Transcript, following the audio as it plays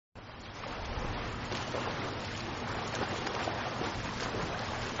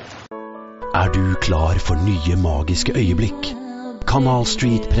du klar for nye magiske øyeblikk? Canal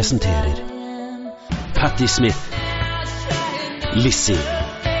Street presenterer Patti Smith, Lizzie,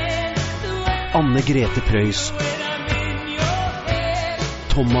 Anne Grete Preus,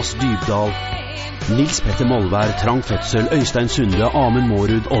 Thomas Dybdahl, Nils Petter Molvær, Trang Fødsel, Øystein Sunde, Amund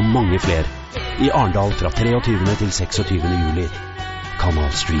Mårud og mange flere. I Arendal fra 23. til 26. juli.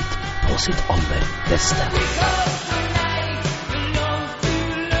 Canal Street på sitt aller beste.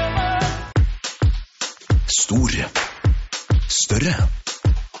 Stor, større,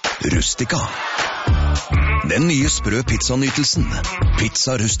 Rustica. Den nye sprø pizzanytelsen.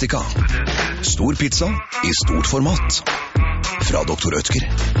 Pizza Rustica. Stor pizza i stort format. Fra Dr. Oetker.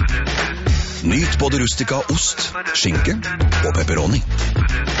 Nyt både Rustica ost, skinke og pepperoni.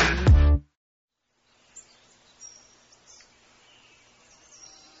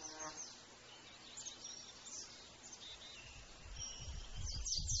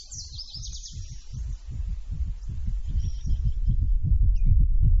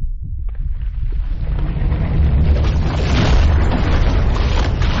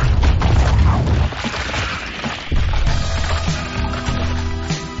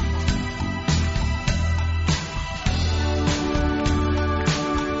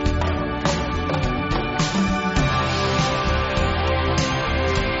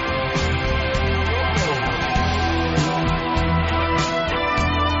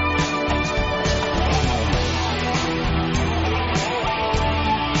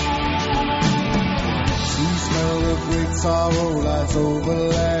 Sorrow lies over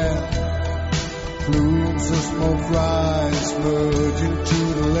land. Plumes of smoke rise, merge into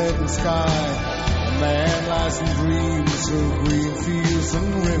the leaden sky. A man lies and dreams of green fields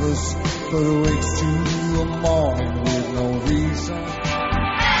and rivers, but awakes to a morning with no reason.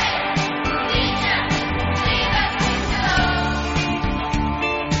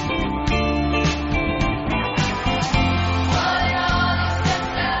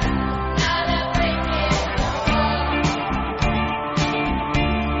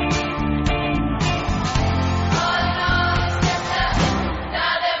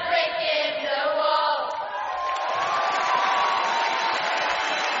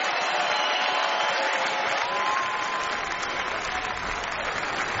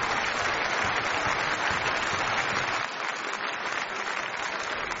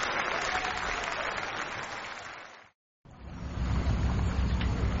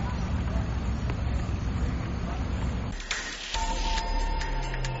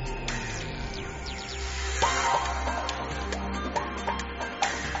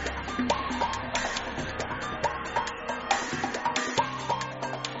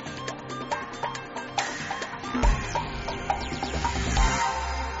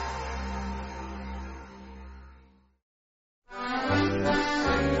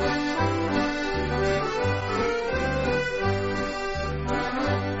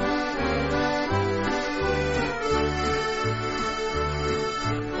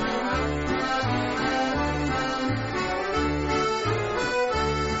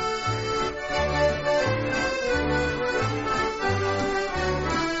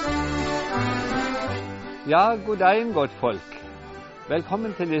 Ja, god dagen, godt folk.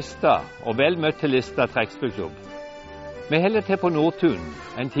 Velkommen til Lista, og vel møtt til Lista trekkspillklubb. Vi holder til på Nordtun,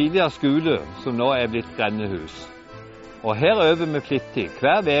 en tidligere skole som nå er blitt grendehus. Og her øver vi flittig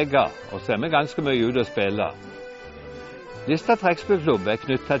hver vega, og så er vi ganske mye ute å spille. Lista trekkspillklubb er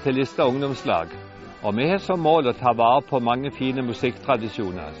knyttet til Lista ungdomslag, og vi har som mål å ta vare på mange fine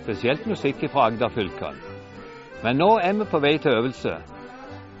musikktradisjoner, spesielt musikk fra Agder-fylkene. Men nå er vi på vei til øvelse.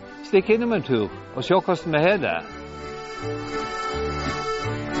 Stikk innom en tur og se hvordan vi har det.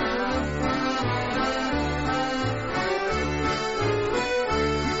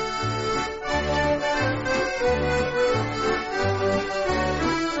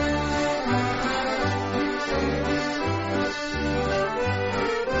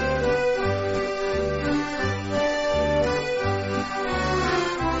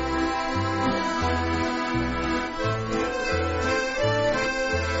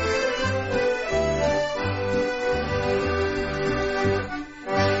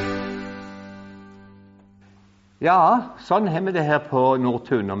 Ja, sånn har vi det her på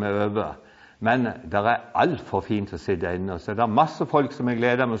Nordtun når vi øver. Men det er alt for fint å sitte inne, så det er masse folk som har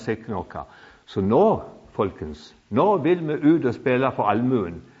gledet musikken vår. Så nå, folkens, nå vil vi ut og spille for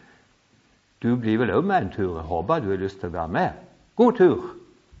allmuen. Du blir vel også med en tur, jeg håper du har lyst til å være med. God tur!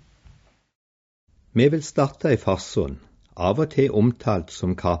 Vi vil starte i Farsund, av og til omtalt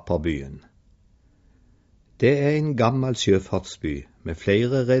som Kaperbyen. Det er en gammel sjøfartsby med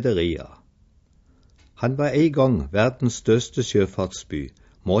flere rederier. Han var en gang verdens største sjøfartsby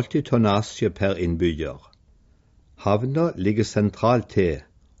målt i tonnasje per innbygger. Havna ligger sentralt til,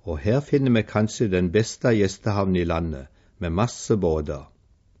 og her finner vi kanskje den beste gjestehavn i landet, med masse båter.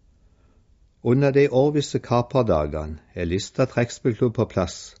 Under de årvisse kaperdagene er Lista trekkspillklubb på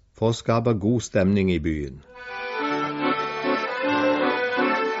plass for å skape god stemning i byen.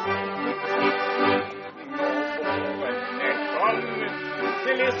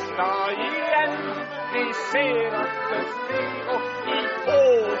 Vi ser at det styrer i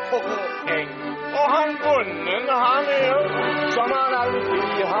återheng. Og han bunnen han som han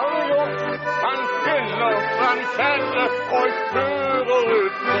alltid har gjort. Han fyller fram kjellet og fører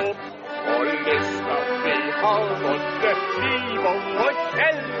ut bort. Og Lista vi har både fiber og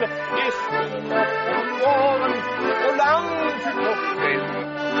kjell. I stunder om våren og langt ut på kvill.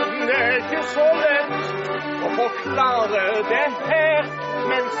 Det er ikke så lett å forklare det her,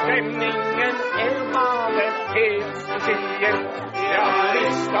 men stemningen er bare helt spesiell. Ja,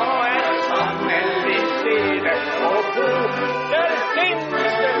 Lista er sammenlig stede og bo. Det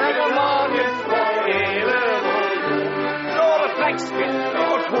fineste regulaget på hele vår jord. Når det trekkspill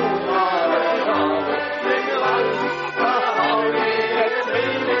og toner og damer, ligger alt, da har vi et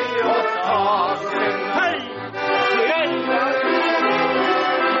trivelig å ta sin hei.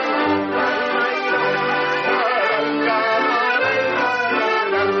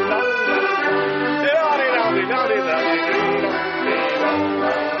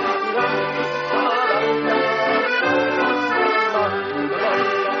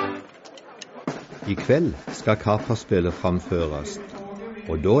 I kveld skal kaperspillet framføres,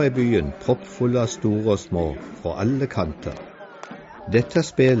 og da er byen proppfull av store og små fra alle kanter. Dette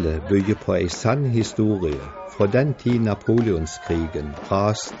spillet bygger på en sann historie fra den tid Napoleonskrigen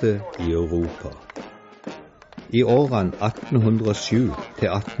raste i Europa. I årene 1807 til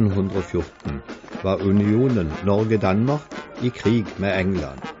 1814 var unionen Norge-Danmark i krig med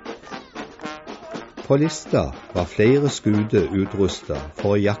England. På Lista var flere skuter utrustet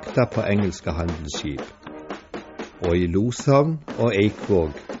for å jakte på engelske handelsskip. Og i Loshavn og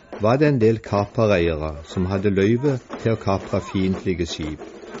Eikvåg var det en del kapereiere som hadde løyve til å kapre fiendtlige skip.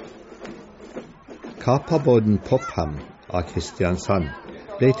 Kaperbåten Popham av Kristiansand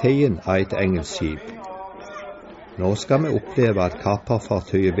ble tatt av et engelsk skip. Nå skal vi oppleve at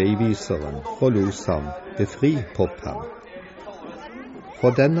kaperfartøyet Veiviseren fra Loshavn befrir Popham. For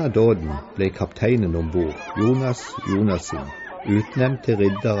denne dåden ble kapteinen ombord, Jonas Jonassen, utnevnt til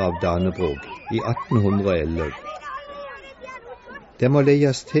ridder av Danebrog i 1811. Det må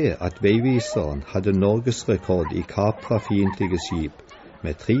legges til at Veiviseren hadde norgesrekord i kapra fiendtlige skip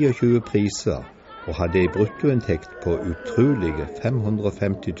med 23 priser og hadde en bruttoinntekt på utrolige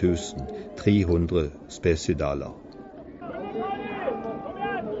 550 300 spesidaler.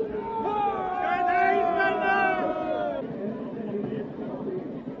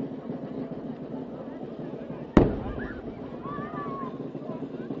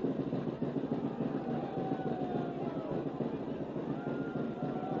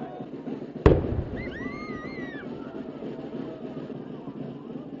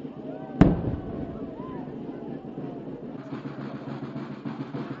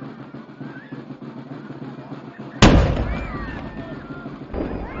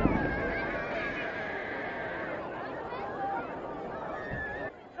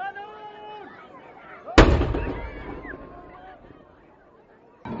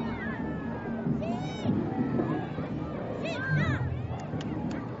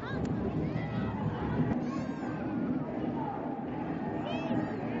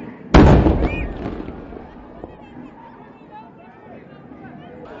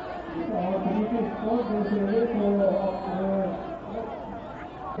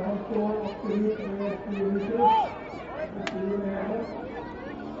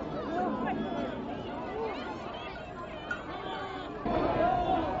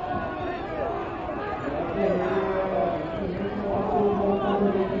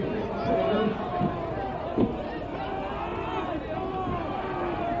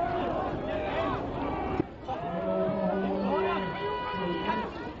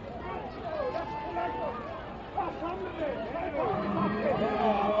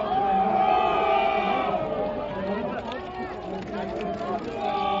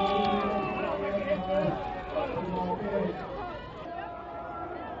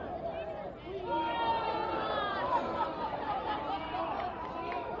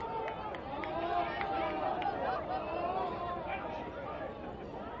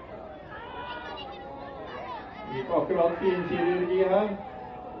 Vi får akkurat fiendkirurgi her.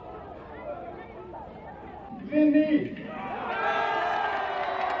 Vinni!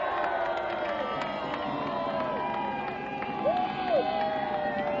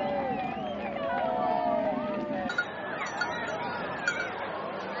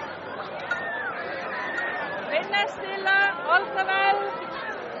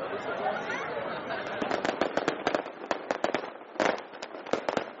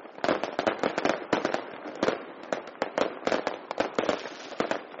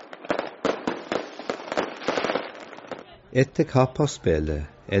 Etter kaperspillet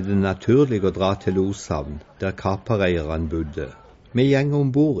er det naturlig å dra til Loshavn, der kapereierne bodde. Vi gjenger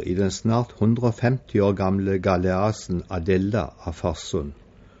ombord i den snart 150 år gamle galeasen Adela av Farsund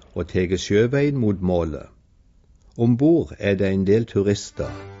og teger sjøveien mot målet. Ombord er det en del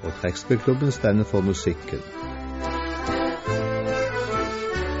turister, og trekkspillklubben stender for musikken.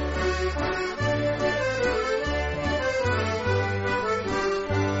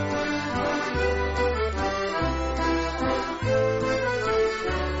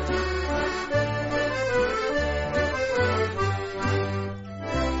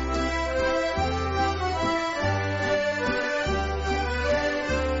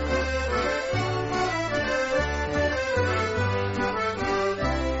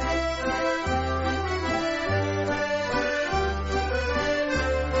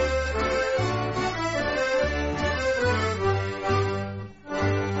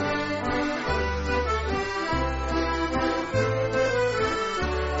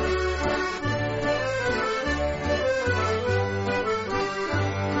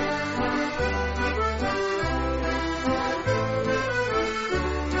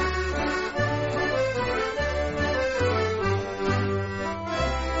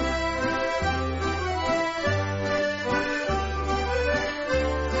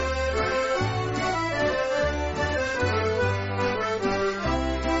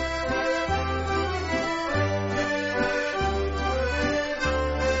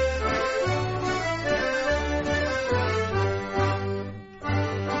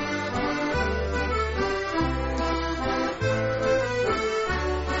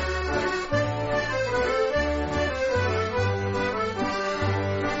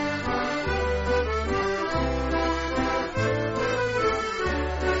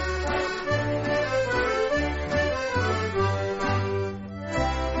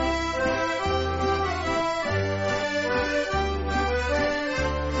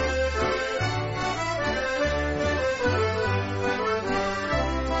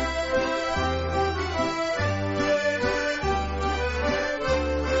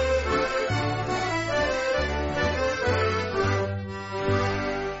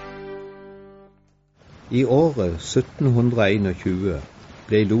 I året 1721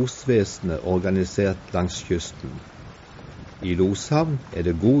 ble losvesenet organisert langs kysten. I Loshavn er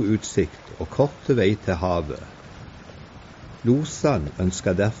det god utsikt og korte vei til havet. Losene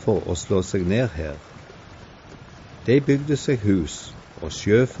ønsket derfor å slå seg ned her. De bygde seg hus, og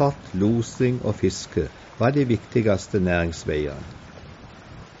sjøfart, losing og fiske var de viktigste næringsveiene.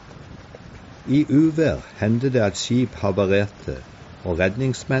 I uvær hendte det at skip havarerte, og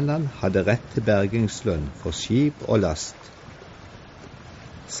redningsmennene hadde rett til bergingslønn for skip og last.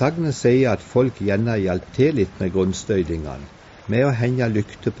 Sagnet sier at folk gjerne hjalp til litt med grunnstøydingene, med å henge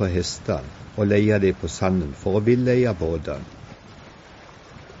lykter på hestene og leie dem på sanden for å villeie båtene.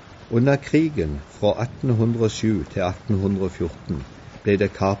 Under krigen fra 1807 til 1814 ble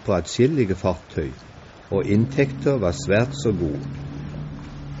det kapret atskillige fartøy, og inntekter var svært så gode.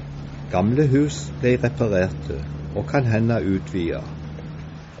 Gamle hus ble reparerte, og kan hende utvidet.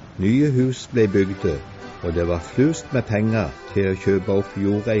 Nye hus ble bygde, og det var flust med penger til å kjøpe opp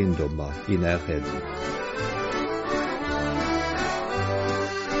jordeiendommer i nærheten.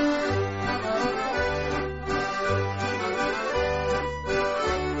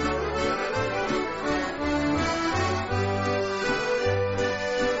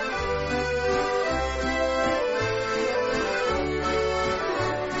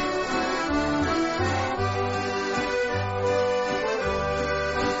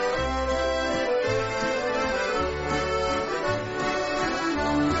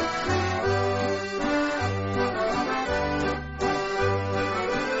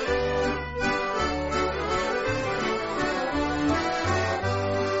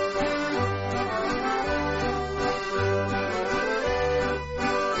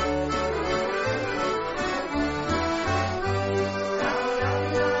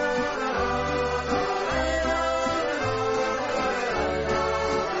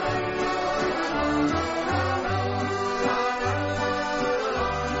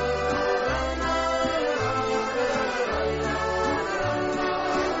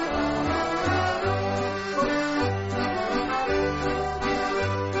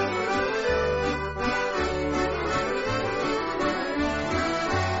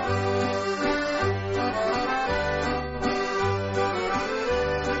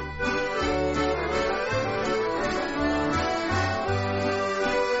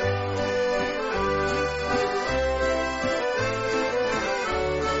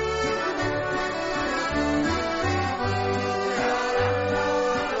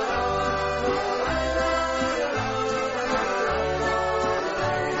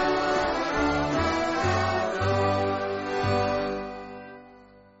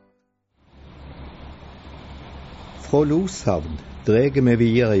 Fra Loshavn dreger vi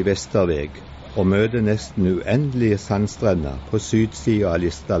videre i Vesterveg og møter nesten uendelige sandstrender på sydsiden av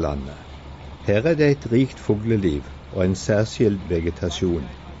Listalandet. Her er det et rikt fugleliv og en særskilt vegetasjon.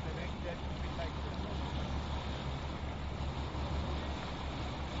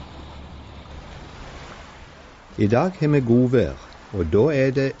 I dag har vi godvær, og da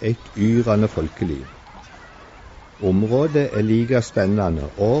er det et yrende folkeliv. Området er like spennende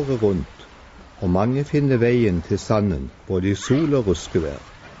året rundt, og mange finner veien til sanden både i sol og ruskevær.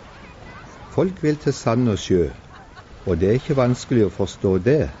 Folk vil til sand og sjø, og det er ikke vanskelig å forstå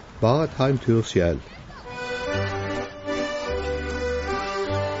det, bare ta en tur selv.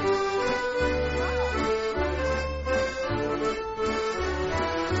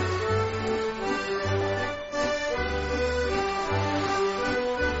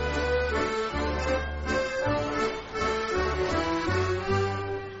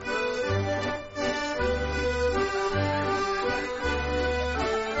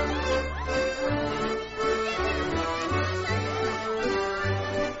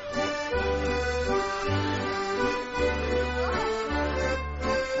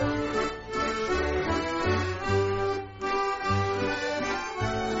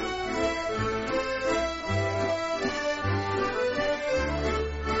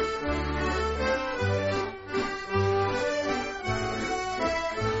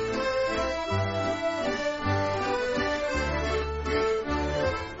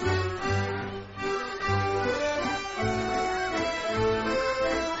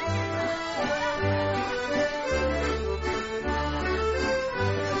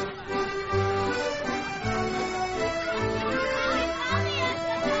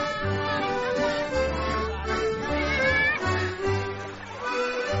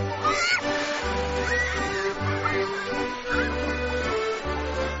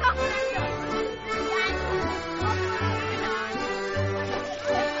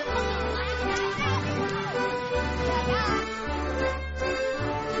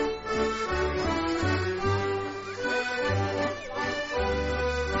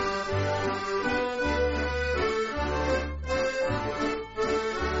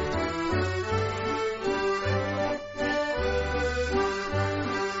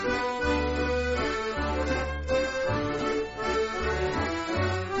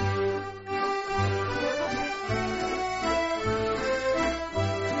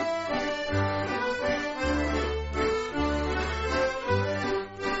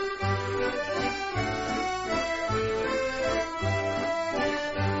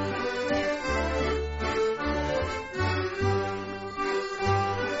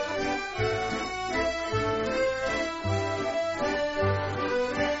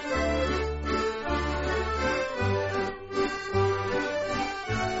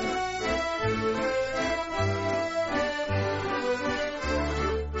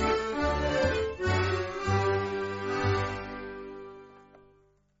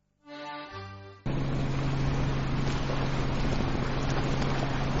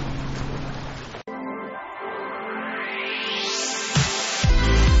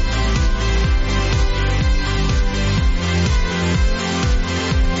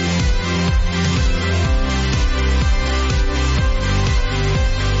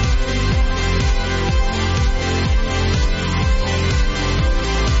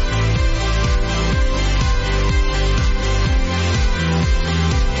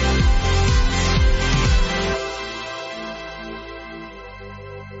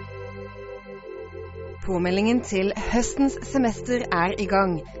 Påmeldingen til høstens semester er i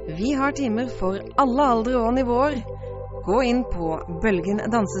gang. Vi har timer for alle aldre og nivåer. Gå inn på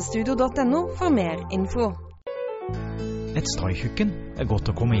bølgendansestudio.no for mer info. Et straikjøkken er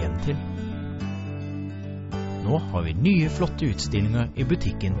godt å komme hjem til. Nå har vi nye flotte utstillinger i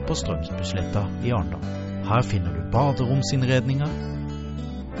butikken på Strømsbusletta i Arendal. Her finner du baderomsinnredninger,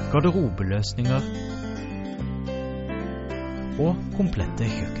 garderobeløsninger og komplette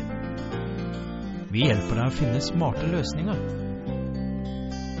kjøkken. Vi hjelper deg å finne smarte løsninger.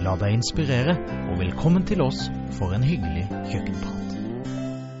 La deg inspirere, og velkommen til oss for en hyggelig kjøkkenprat.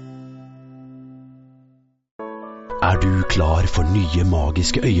 Er du klar for nye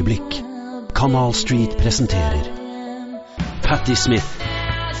magiske øyeblikk? Canal Street presenterer Patti Smith,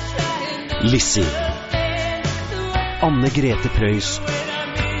 Lizzie, Anne Grete Preus,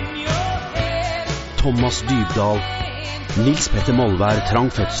 Thomas Dybdahl, Nils Petter Molvær,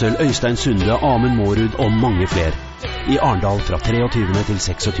 Trang Fødsel, Øystein Sunde, Amund Mårud og mange flere. I Arendal fra 23. til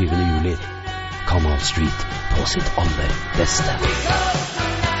 26. juli. Canal Street på sitt aller beste.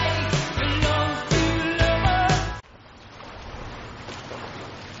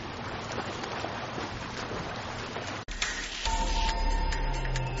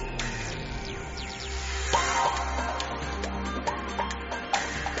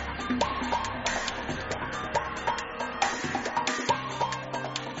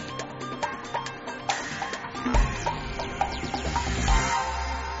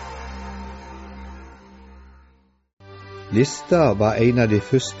 Lista var en av de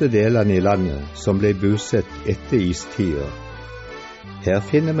første delene i landet som ble bosatt etter istider. Her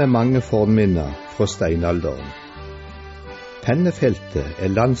finner vi mange fornminner fra steinalderen. Pennefeltet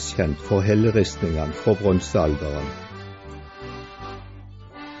er landskjent for helleristningene fra bronsealderen.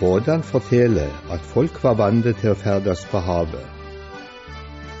 Rådan forteller at folk var vant til å ferdes på havet.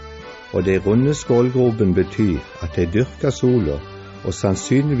 Og de runde skålgropen betyr at de dyrka sola og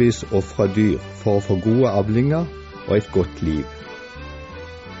sannsynligvis offra dyr for å få gode avlinger og et godt liv.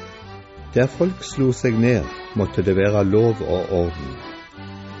 Der folk slo seg ned, måtte det være lov og orden.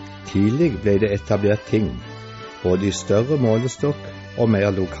 Tidlig ble det etablert ting, både i større målestokk og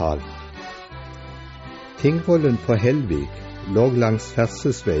mer lokalt. Tingvollen på Helvik lå langs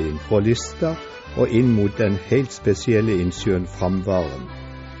ferdselsveien fra Lista og inn mot den helt spesielle innsjøen Framvaren.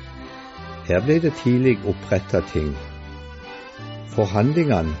 Her ble det tidlig opprettet ting.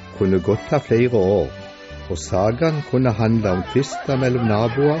 Forhandlingene kunne godt ta flere år, og sagaen kunne handle om tvister mellom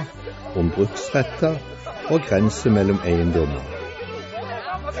naboer, om bruksretter og grenser mellom eiendommer.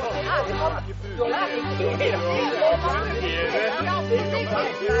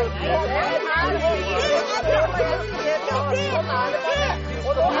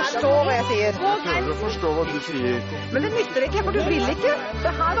 Forstå hva jeg sier. Jeg prøver å forstå hva du sier. Men det nytter ikke, for du vil ikke. Det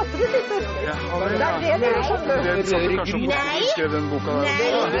er her oppe du sitter. Det er det du gjør, skjønner du. Det er kanskje om hvorfor du skrev den boka. Nei,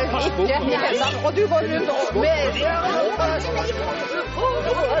 ikke helt. Og du går rundt og med...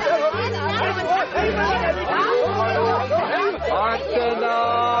 Atena!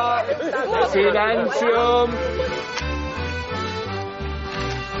 Silensium!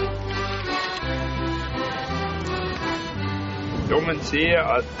 Dommen sier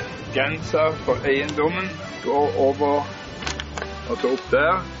at grensa for eiendommen går over og opp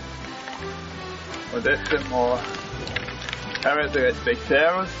der. Og dette må heretter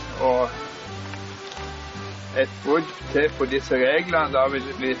respekteres, og et brudd til på disse reglene, da vil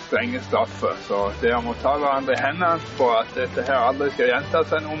det bli strenge straffer. Så dere må ta hverandre i hendene på at dette her aldri skal gjenta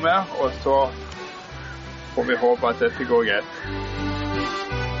seg noe mer, og så får vi håpe at dette går greit.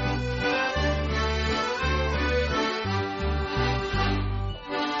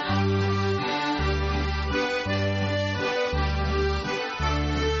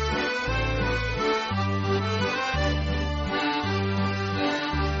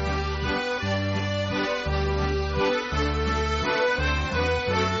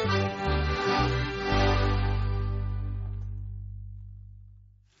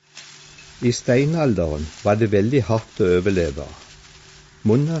 I steinalderen var det veldig hardt å overleve.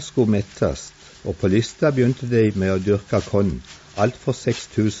 Munna skulle mettes, og på Lista begynte de med å dyrke korn alt for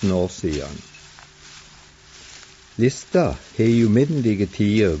 6000 år siden. Lista har i uminnelige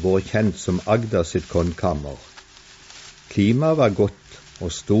tider vært kjent som Agder sitt kornkammer. Klimaet var godt, og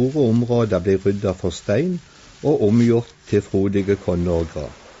store områder ble ryddet for stein og omgjort til frodige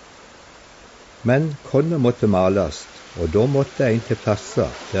kornågrer. Men kornet måtte males, og da måtte en til plasser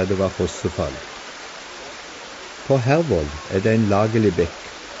der det var fossefall. På Hervoll er det en lagelig bekk,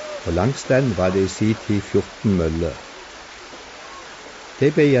 og langs den var det i sin tid 14 møller.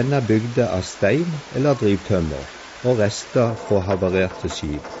 De ble gjerne bygde av stein eller drivtømmer, og rester fra havarerte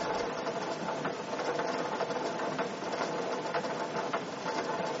skip.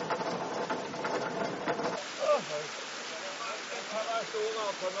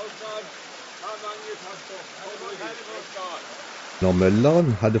 Når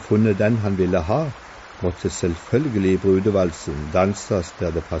mølleren hadde funnet den han ville ha, måtte selvfølgelig brudevalsen danses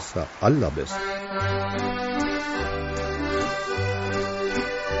der det passet aller best.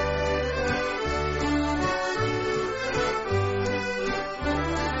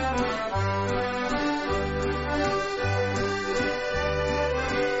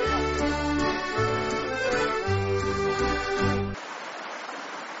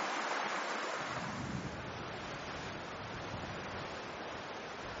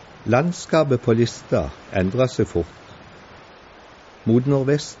 Landskapet på Lista endrer seg fort. Mot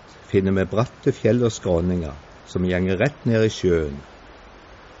nordvest finner vi bratte fjell og skråninger som gjenger rett ned i sjøen.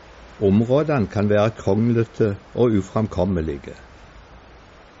 Områdene kan være kronglete og uframkommelige.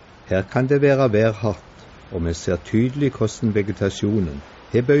 Her kan det være værhardt, og vi ser tydelig hvordan vegetasjonen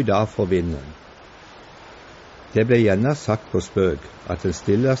har bøyd av for vinden. Det ble gjerne sagt på spøk at den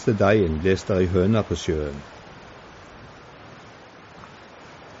stilleste dagen blåste i høna på sjøen.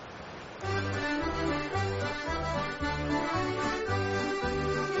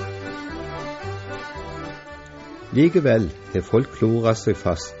 Likevel har folk kloret seg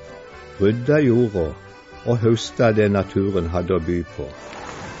fast, ryddet jorda og høstet det naturen hadde å by på.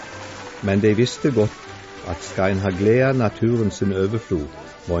 Men de visste godt at skal en ha glede av naturen sin overflod,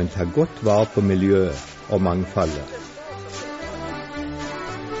 må en ta godt vare på miljøet og mangfoldet.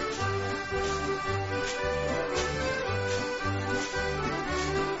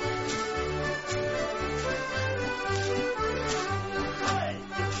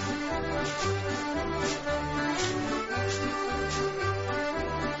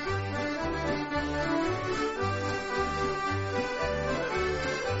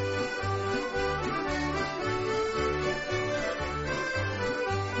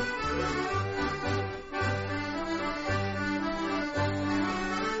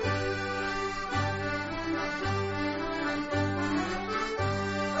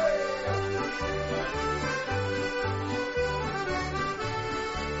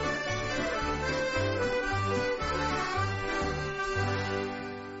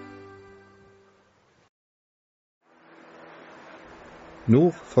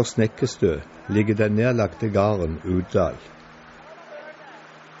 Nord for Snekkestø ligger den nedlagte gården Udal.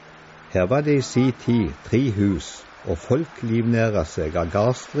 Her var det i sin tid 3 hus, og folk livnæra seg av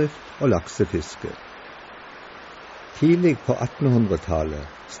gardsdrift og laksefiske. Tidlig på 1800-tallet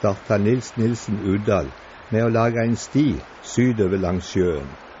startet Nils Nilsen Udal med å lage en sti sydover langs sjøen.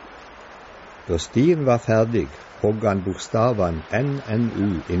 Da stien var ferdig, hogg han bokstavene NNU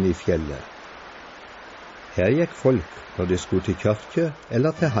inn i fjellet. Her gikk folk når de skulle til kirke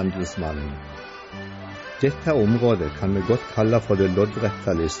eller til handelsmannen. Dette området kan vi godt kalle for det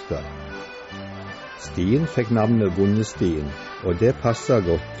loddrette Lista. Stien fikk navnet Bondestien, og det passer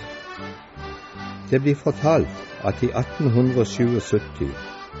godt. Det blir fortalt at i 1877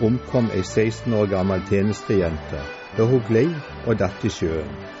 omkom ei 16 år gammel tjenestejente da hun gled og datt i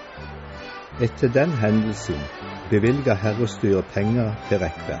sjøen. Etter den hendelsen bevilget herrestyret penger til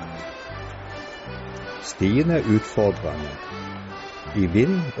rekkverk. Stien er utfordrende. I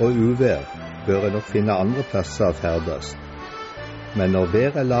vind og uvær bør jeg nok finne andre plasser å ferdes. Men når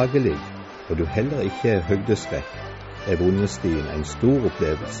været er lagelig, og du heller ikke er høydeskrekk, er Bondestien en stor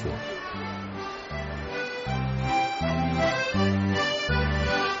opplevelse.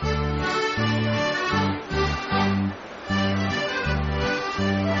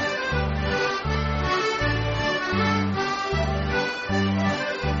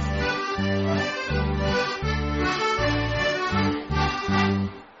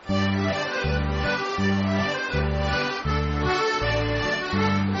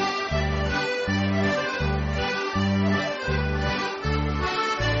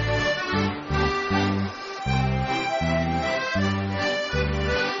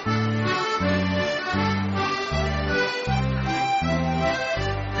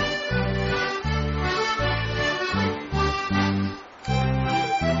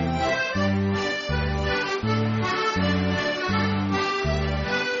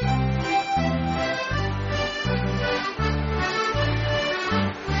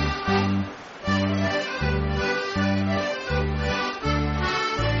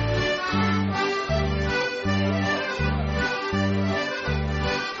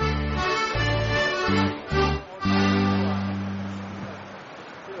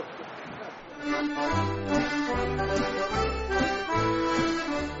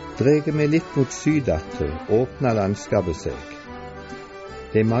 Dreger vi litt mot sydatter, åpner landskapet seg.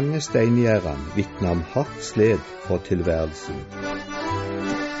 De mange steingjerdene vitner om hardt sled for tilværelsen.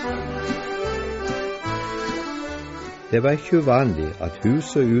 Det var ikke uvanlig at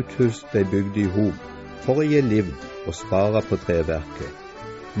hus og uthus ble bygd i hop for å gi liv og spare på treverket,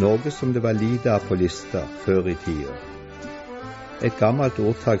 noe som det var lite av på Lista før i tida. Et gammelt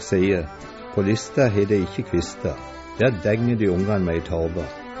ordtak sier, på Lista har det ikke kvister, der denger de ungene med i torva.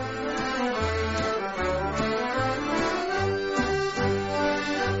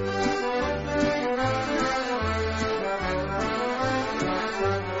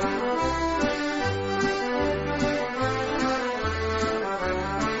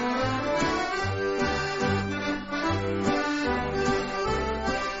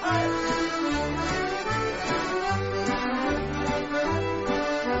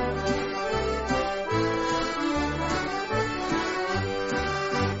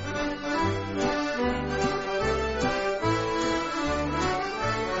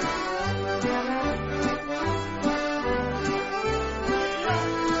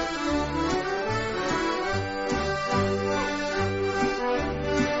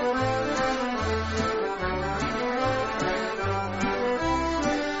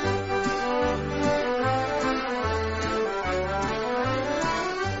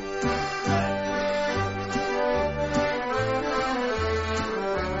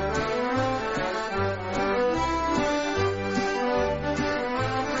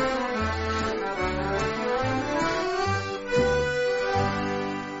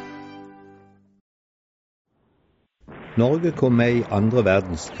 Norge kom med i andre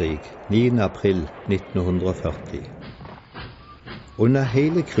verdenskrig 9. april 1940. Under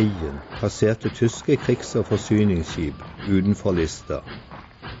hele krigen passerte tyske krigs- og forsyningsskip utenfor Lista.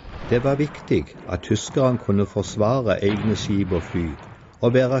 Det var viktig at tyskerne kunne forsvare egne skip og fly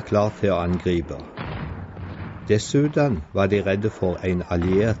og være klar til å angripe. Dessuten var de redde for en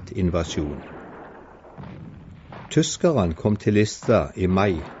alliert invasjon. Tyskerne kom til Lista i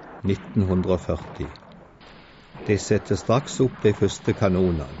mai 1940. De satte straks opp de første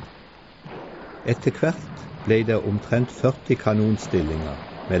kanonene. Etter hvert ble det omtrent 40 kanonstillinger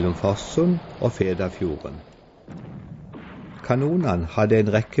mellom Farsund og Fedafjorden. Kanonene hadde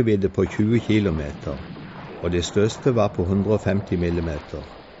en rekkevidde på 20 kilometer, og det største var på 150 millimeter.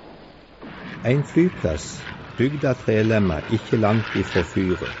 En flyplass bygda Trelemma ikke langt ifra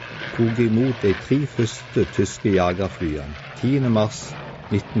fyret, tok imot de 3 første tyske jagerflyene 10. mars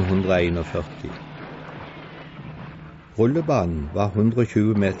 1941. Rullebanen var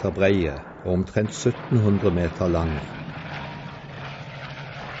 120 meter breie og omtrent 1700 meter lange.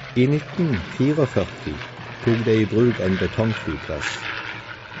 I 1944 tok de i bruk en betongflyplass.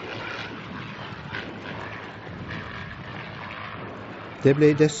 Det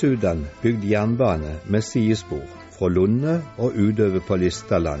ble dessuten bygd jernbane med sidespor fra Lunde og utover på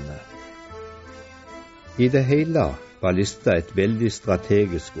Listalandet. I det hele var Lista et veldig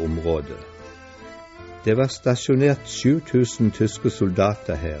strategisk område. Det var stasjonert 7000 tyske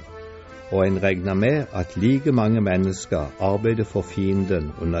soldater her, og en regner med at like mange mennesker arbeidet for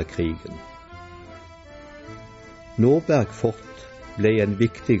fienden under krigen. Nordberg fort ble en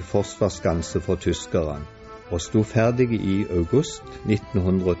viktig forsvarsskanse for tyskerne, og sto ferdig i august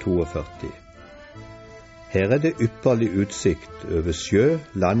 1942. Her er det ypperlig utsikt over sjø,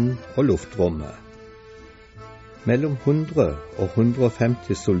 land og luftrommet. Mellom 100 og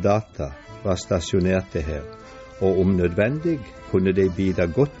 150 soldater var stasjonerte her, og om nødvendig kunne de bide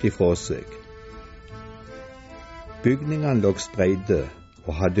godt ifra seg. Bygningene lå spreide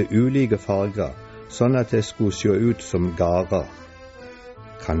og hadde ulike farger, sånn at det skulle se ut som garder.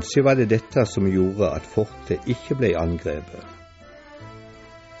 Kanskje var det dette som gjorde at fortet ikke ble angrepet.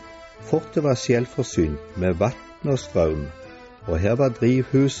 Fortet var selvforsynt med vann og strøm, og her var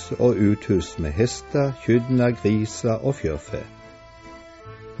drivhus og uthus med hester, kyrne, griser og fjørfe.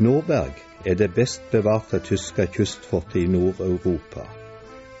 Nordberg er det best bevarte tyske kystfortet i Nord-Europa.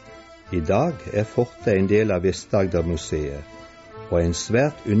 I dag er fortet en del av Vest-Agder-museet, og en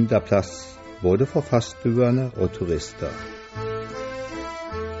svært yndet plass både for fastboende og turister.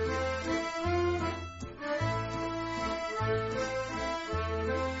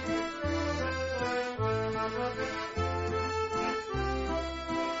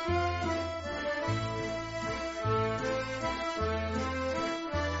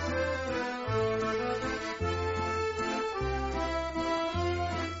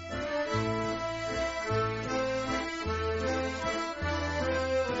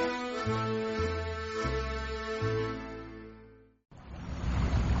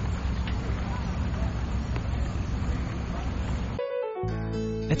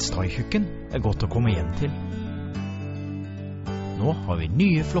 Et straikjøkken er godt å komme hjem til. Nå har vi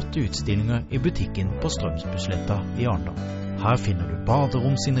nye flotte utstillinger i butikken på Strømsbusletta i Arendal. Her finner du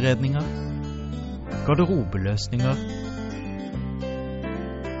baderomsinnredninger, garderobeløsninger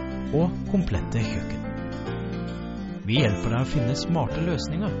og komplette kjøkken. Vi hjelper deg å finne smarte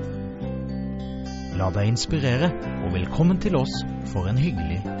løsninger. La deg inspirere, og velkommen til oss for en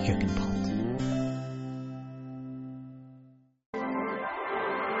hyggelig kjøkkenprat.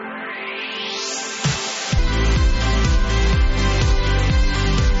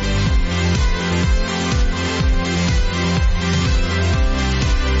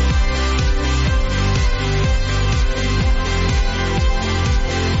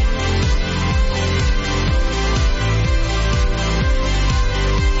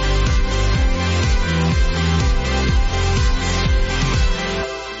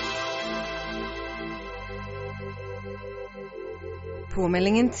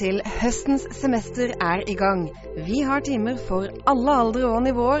 Påmeldingen til høstens semester er i gang. Vi har timer for alle aldre og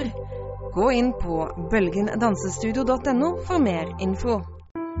nivåer. Gå inn på bølgendansestudio.no for mer info.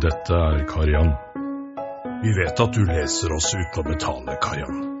 Dette er Karian. Vi vet at du leser oss uten å betale,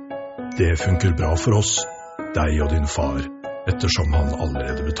 Karian. Det funker bra for oss, deg og din far, ettersom han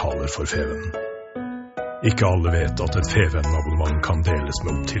allerede betaler for Fevennen. Ikke alle vet at et Fevennen-abonnement kan deles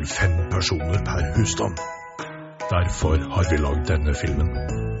med opp til 5 personer per husstand. Derfor har vi lagd denne filmen.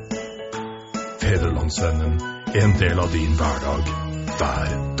 Fedrelandsvennen, en del av din hverdag,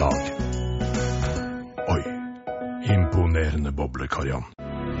 hver dag. Oi, imponerende boble, Karian.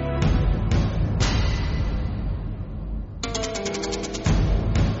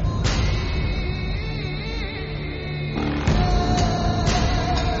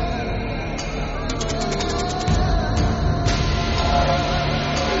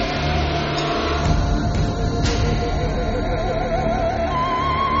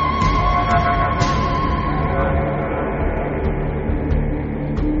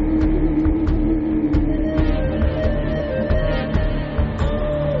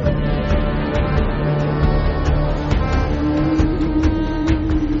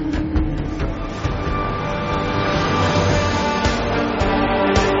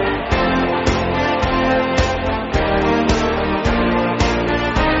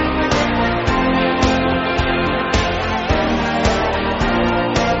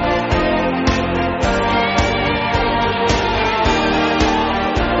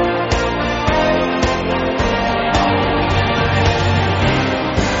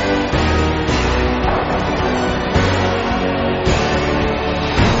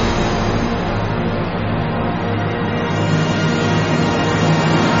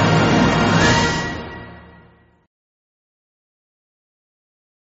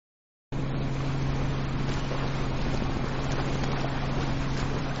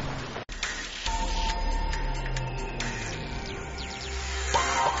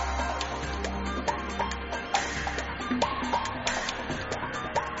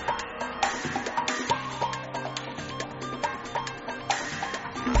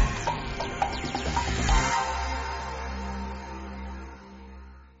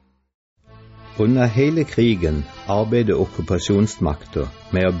 Under hele krigen arbeidet okkupasjonsmakta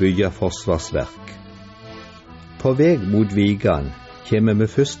med å bygge forsvarsverk. På vei mot Vigan kommer vi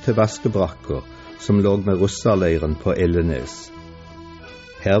først til Vaskebrakka, som lå med russerleiren på Ellenes.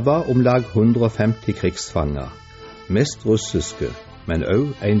 Her var om lag 150 krigsfanger, mest russiske, men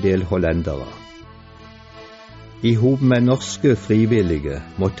også en del hollendere. I hop med norske frivillige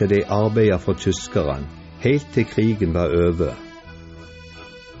måtte de arbeide for tyskerne, helt til krigen var over.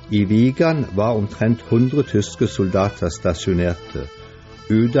 I Vigan var omtrent 100 tyske soldater stasjonerte,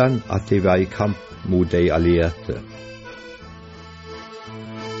 uten at de var i kamp mot de allierte.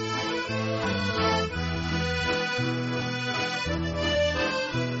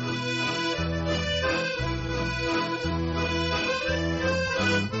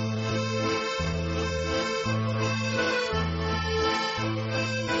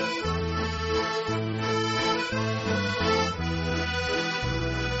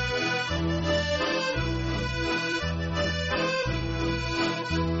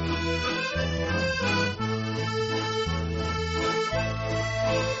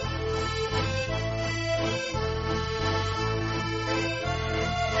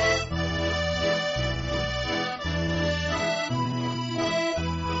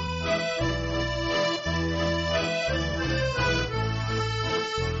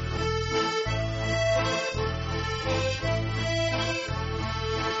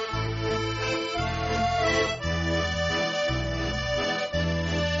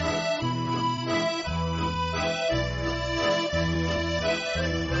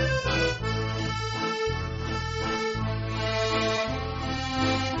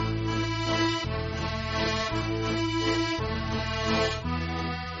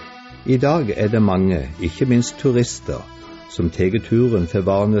 I dag det mange, ikke minst turister, som tar turen til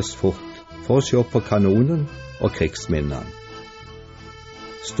Varnes fort for å se på kanonen og krigsminnene.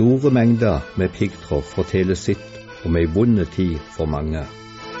 Store mengder med piggtråd forteller sitt om en vond tid for mange.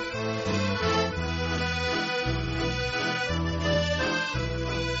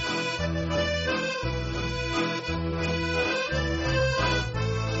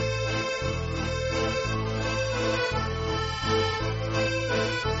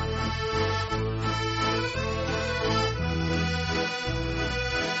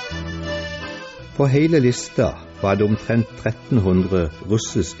 På hele lista var det omtrent 1300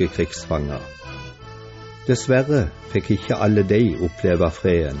 russiske krigsfanger. Dessverre fikk ikke alle de oppleve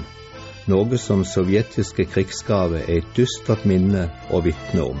freden, noe som sovjetiske krigsgraver et dystert minne å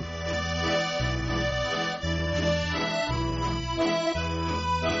vitne om.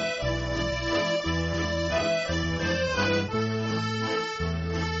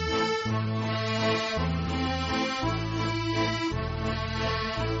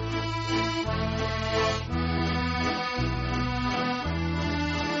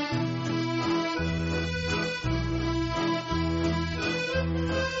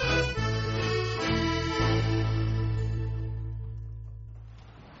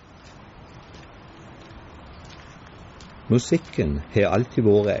 Musikken har alltid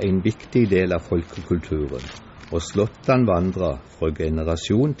vært en viktig del av folkekulturen, og slåttene vandrer fra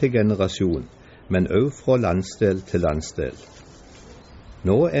generasjon til generasjon, men også fra landsdel til landsdel.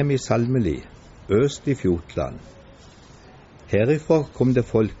 Nå vi i Salmeli, øst i Fjotland. Herifra kom det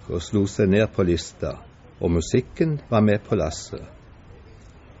folk og slo seg ned på lista, og musikken var med på lasset.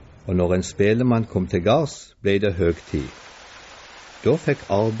 Og når en spelemann kom til gards, ble det høgtid. Da fikk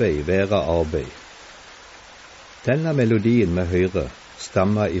arbeid være arbeid. Denne melodien vi hører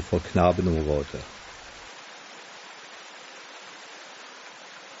stammer ifra knabenområdet.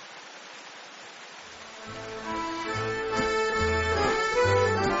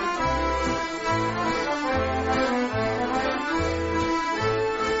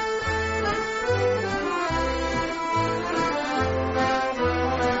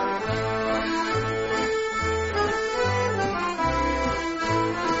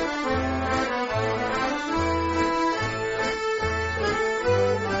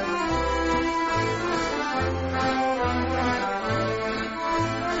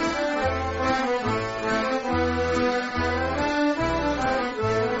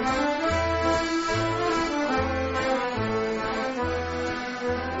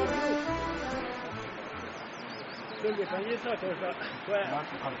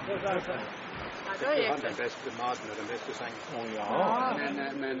 Den beste maten og den beste sengen.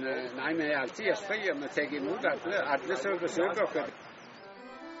 Men vi alltid fri og vi tar imot alle som besøker oss.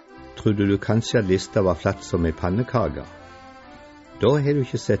 Trodde du kanskje at lista var flatt som en pannekake? Da har du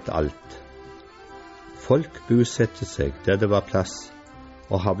ikke sett alt. Folk bosatte seg der det var plass,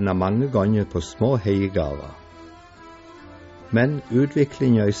 og havna mange ganger på små heiegårder. Men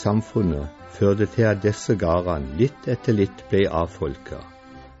utviklingen i samfunnet førte til at disse gårdene litt etter litt ble avfolket.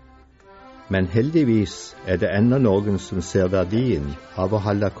 Men heldigvis det ennå noen som ser verdien av å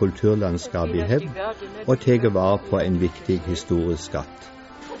holde kulturlandskapet i hevd og tar vare på en viktig historisk skatt.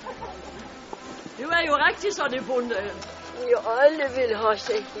 Du jo riktig sånn i bonde. Ja, alle vil ha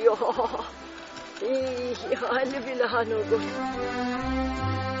seg, ja. Ja, alle vil ha noe godt.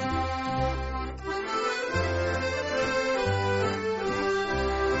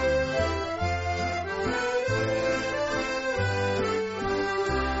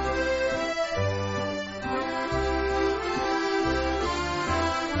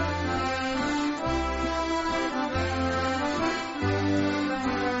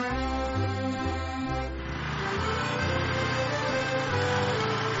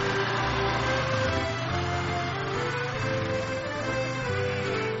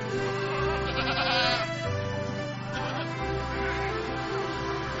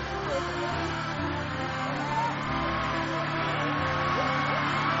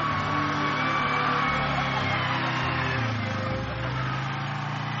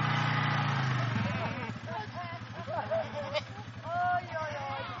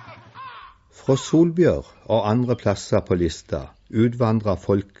 Fra Solbjørn og andre plasser på lista utvandret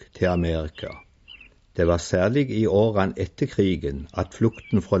folk til Amerika. Det var særlig i årene etter krigen at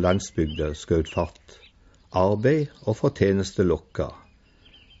flukten fra landsbygda skjøt fart. Arbeid og fortjeneste lokka.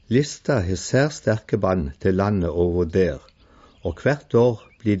 Lista har særs sterke bånd til landet over der, og hvert år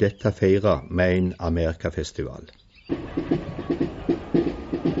blir dette feiret med en Amerikafestival.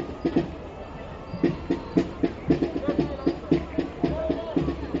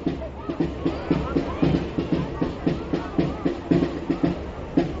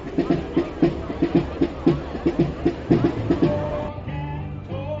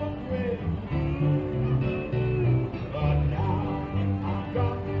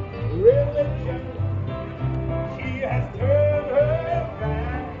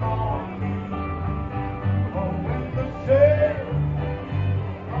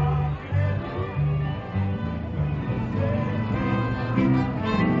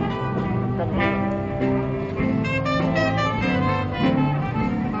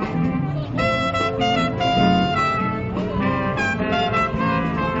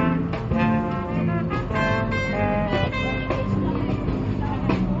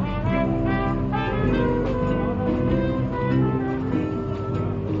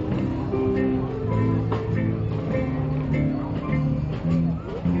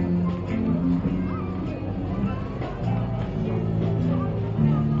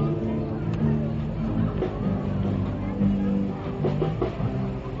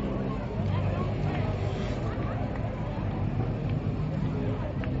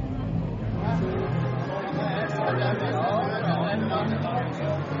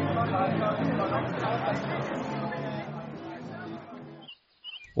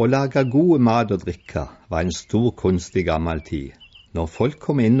 Å lage gode mat og drikke var en stor kunst i gammel tid. Når folk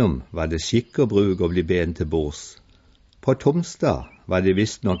kom innom, var det skikk og bruk å bli bedt til bords. På Tomstad var de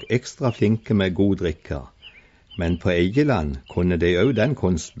visstnok ekstra flinke med god drikke, men på Egeland kunne de òg den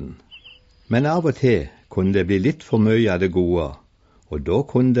kunsten. Men av og til kunne det bli litt for mye av det gode, og da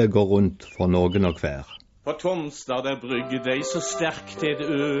kunne det gå rundt for noen og hver. På Tomstad der brygger de så sterkt et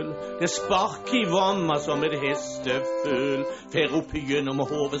øl. Det spark i vamma som et hesteføl. Fer opp gjennom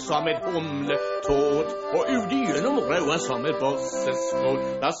hovet som et humletåd. Og ut gjennom røa som et bosseskål.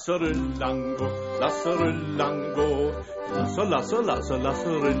 Lasserullan gå, lasserullan gå.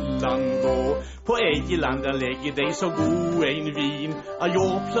 Lasserullan gå. På Egeland der legger de så god en vin. Av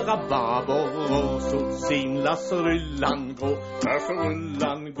jordpler, rabarber og sosin. Lasserullan gå,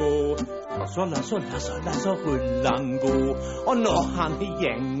 lasserullan gå. Lasserullan gå. Og når han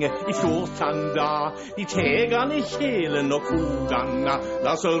gjenger i 14 dag, de teg han i kjelen og kogana.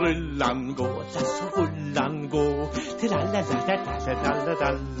 Lasserullan gå, lasserullan gå.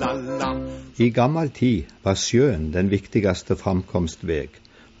 I gammel tid var sjøen den viktigste framkomstveg,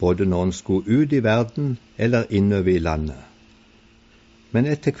 både når en skulle ut i verden eller innover i landet. Men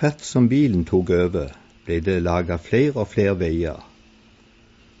etter hvert som bilen tok over, ble det laget flere og flere veier.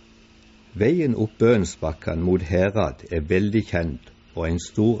 Veien opp Bønsbakken mot Herad veldig kjent og en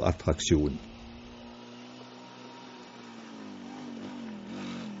stor attraksjon.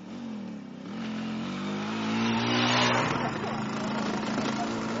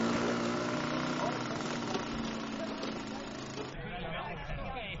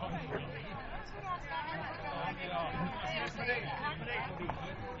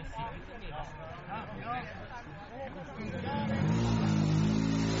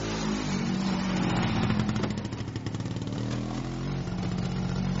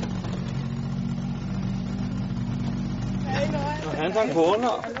 mens han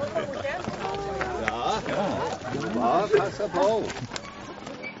kåner. Ja, bare passe på.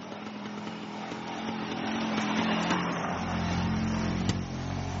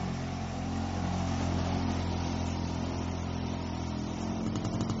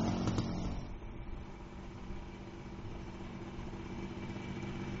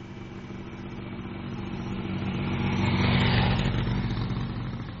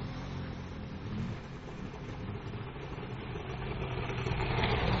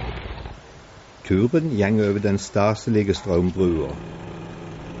 Turen gjeng over den staselige strømbrua.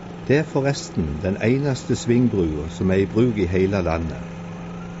 Det er forresten den eneste svingbrua som er i bruk i hele landet.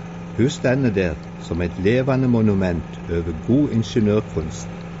 Hun stender der som et levende monument over god ingeniørkunst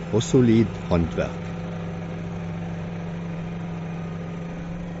og solid håndverk.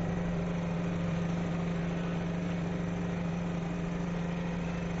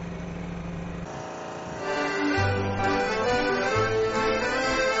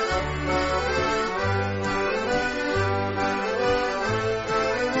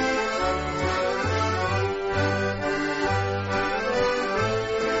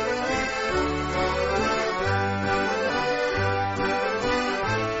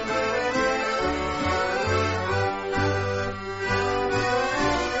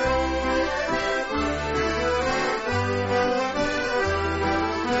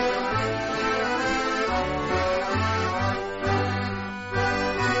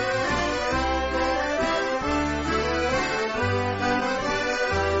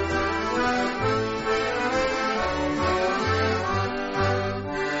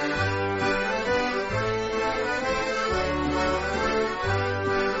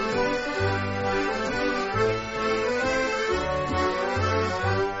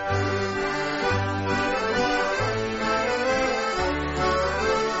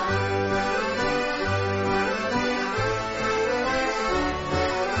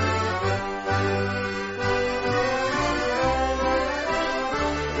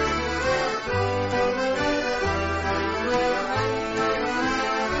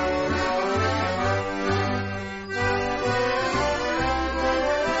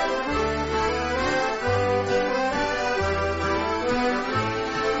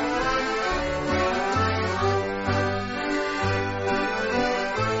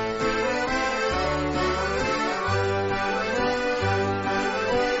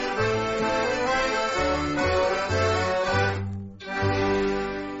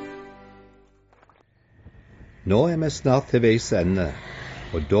 Nå er vi snart til veis ende,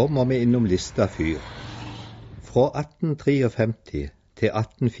 og da må vi innom Lista fyr. Fra 1853 til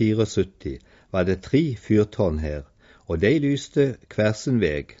 1874 var det 3 fyrtårn her, og de lyste hver sin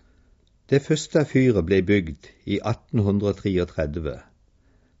vei. Det første fyret ble bygd i 1833.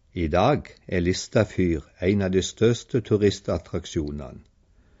 I dag er Lista fyr en av de største turistattraksjonene.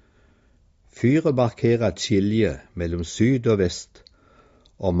 Fyret markerer et skilje mellom syd og vest,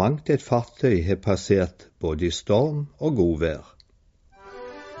 og mangt et fartøy har passert både i storm og godvær.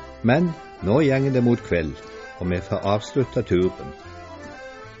 Men nå gjenger det mot kveld, og vi får avslutta turen.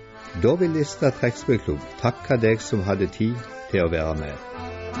 Da vil Lista trekkspillklubb takke deg som hadde tid til å være med.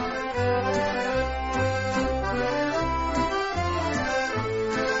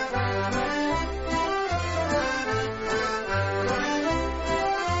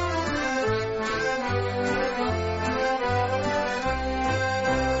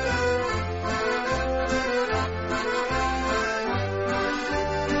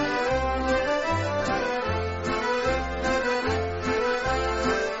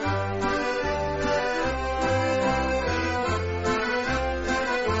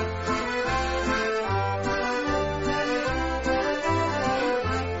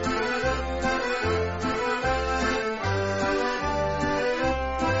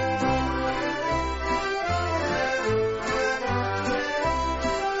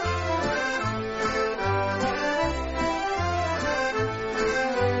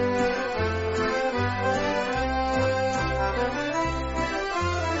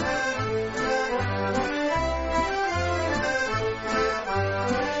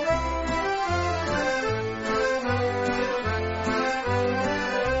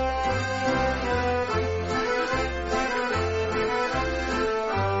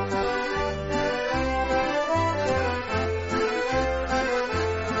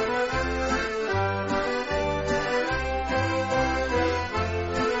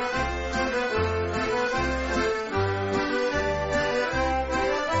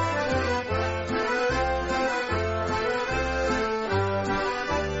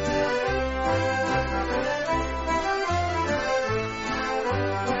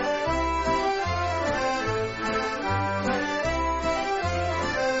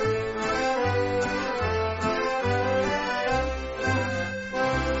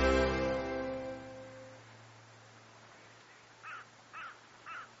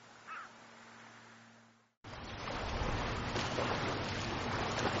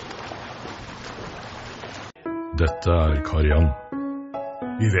 Dette Karian.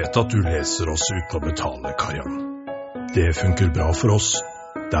 Vi vet at du leser oss uten å betale, Karian. Det funker bra for oss,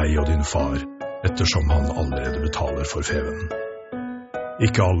 deg og din far, ettersom han allerede betaler for fevennen.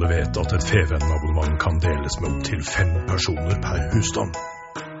 Ikke alle vet at et fevennabonnement kan deles med opp til 5 personer per husstand.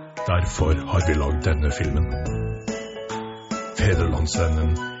 Derfor har vi lagd denne filmen.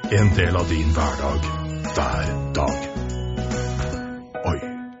 Federlandsvennen, en del av din hverdag, hver dag. Oi,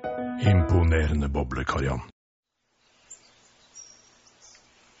 imponerende boble, Karian.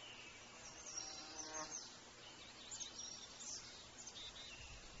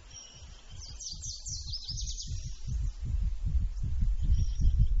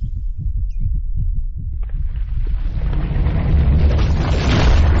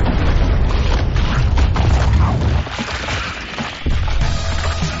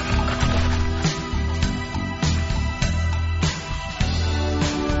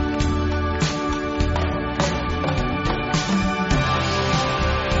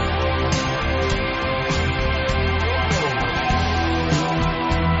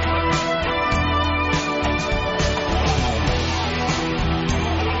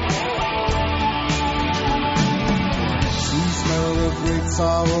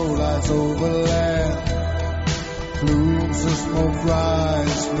 Sorrow lies over land. Plumes of smoke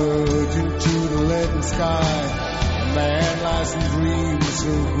rise, merge into the leaden sky. A man lies and dreams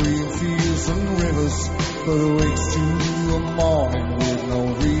of green fields and rivers, but awakes to a morning with no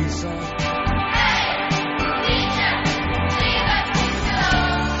reason.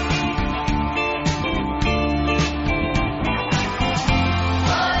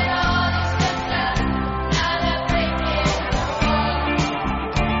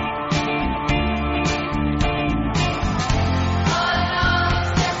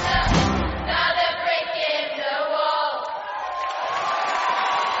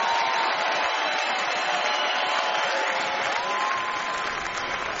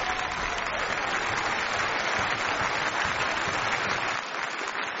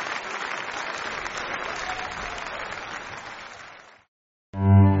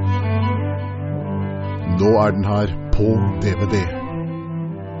 Nå den her på DVD.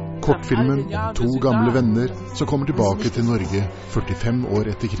 Kortfilmen om 2 gamle venner som kommer tilbake til Norge 45 år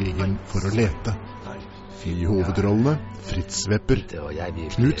etter krigen for å lete. I hovedrollene Fritz Wepper,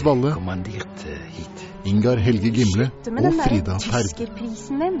 Knut Valle, Ingar Helge Gimle og Frida Ferd.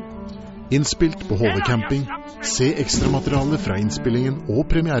 Innspilt på HV Camping. Se ekstramateriale fra innspillingen og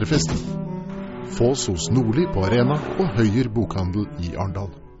premierefesten. Fås hos Nordli på Arena og Høyer Bokhandel i Arndal.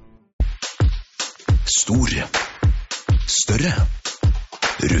 Stor, større,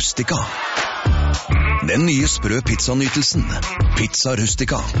 rustika. Den nye sprø pizzanytelsen, Pizza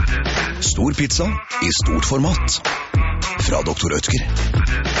Rustica. Stor pizza i stort format. Fra Dr. Oetker.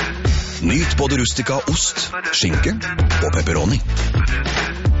 Nyt både rustica ost, skinke og pepperoni.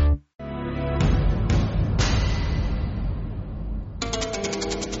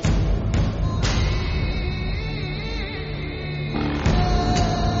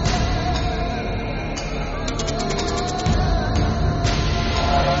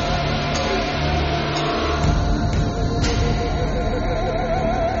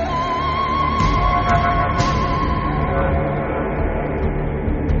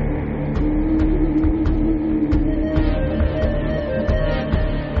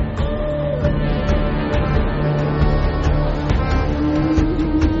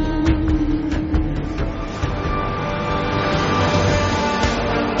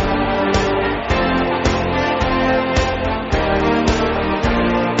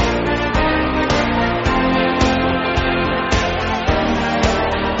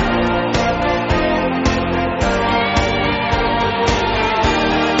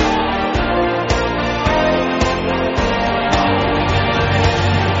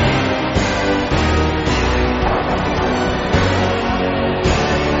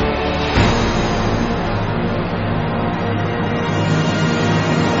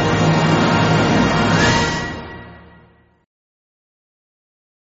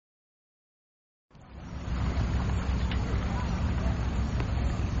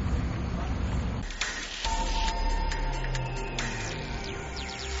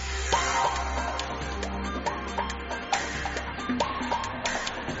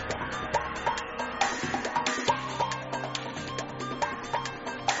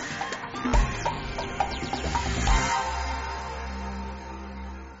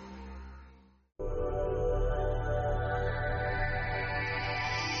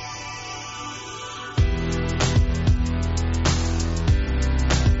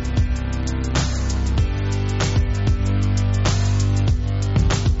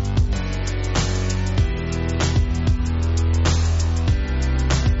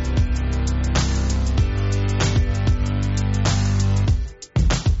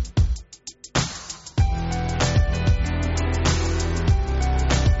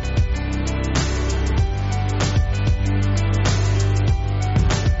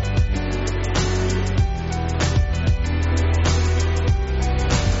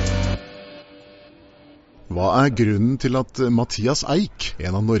 Hva er grunnen til at Mathias Eik,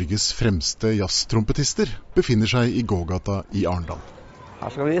 en av Norges fremste jazztrompetister, befinner seg i gågata i Arendal?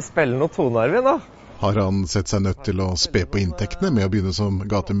 Her skal vi spille noe tonearvin da. Har han sett seg nødt til å spe på inntektene med å begynne som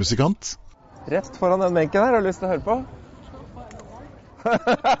gatemusikant? Rett foran den benken her, har du lyst til å høre på?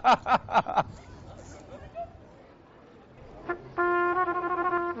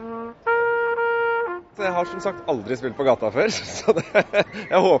 Jeg har som sagt aldri spilt på gata før, så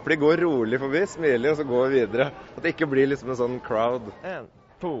jeg håper de går rolig forbi, smilig, og så går vi videre. At det ikke blir liksom en sånn crowd. 1,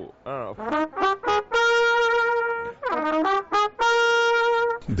 2,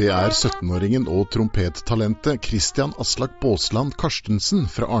 Det er 17-åringen og trompettalentet Christian Aslak Båsland Karstensen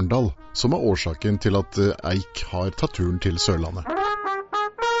fra Arendal som er årsaken til at Eik har tatt turen til Sørlandet.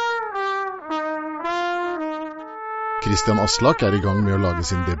 Christian Aslak er i gang med å lage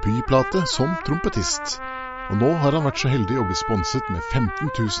sin debutplate som trompetist, og nå har han vært så heldig å bli sponset med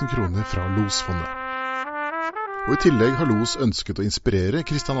 15 000 kroner fra Losfondet. Og i tillegg har Los ønsket å inspirere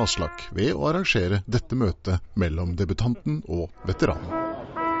Christian Aslak ved å arrangere dette møtet mellom debutanten og veteranen.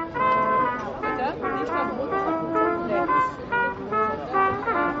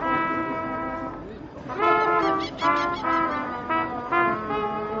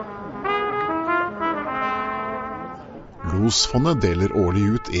 Losfondet deler årlig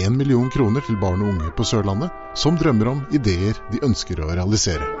ut 1 million kroner til barn og unge på Sørlandet, som drømmer om ideer de ønsker å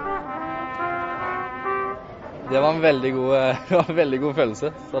realisere. Det var en veldig god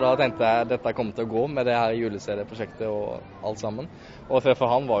følelse, så da tenkte jeg at dette kom til å gå med det her jule-CD-prosjektet og alt sammen. Og for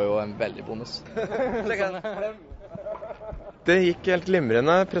han var jo en veldig bonus. Det gikk helt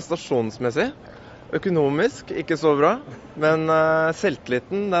glimrende prestasjonsmessig. Økonomisk ikke så bra, men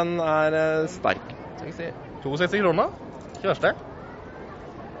selvtilliten den er sterk. 62 kroner? Ikke verste.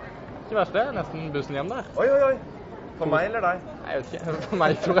 Ikke verste, nesten bussen hjem der. Oi. For meg eller deg? Nei, jeg vet ikke. For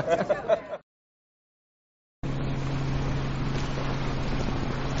meg, tror jeg.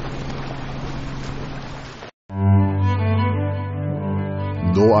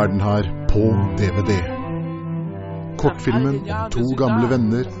 Nå er den her på DVD. Kortfilmen om 2 gamle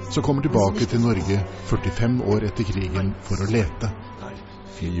venner som kommer tilbake til Norge 45 år etter krigen for å lete.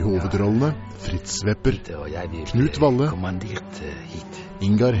 I hovedrollene Fritz-Wepper, Knut Valle,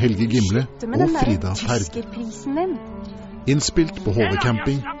 Ingar Helge Gimle og Frida Ferd. Innspilt på HV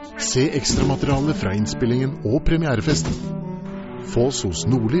Camping. Se ekstramateriale fra innspillingen og premierefesten. Fås hos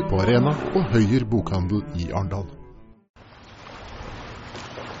Nordli på Arena og Høyer Bokhandel i Arendal.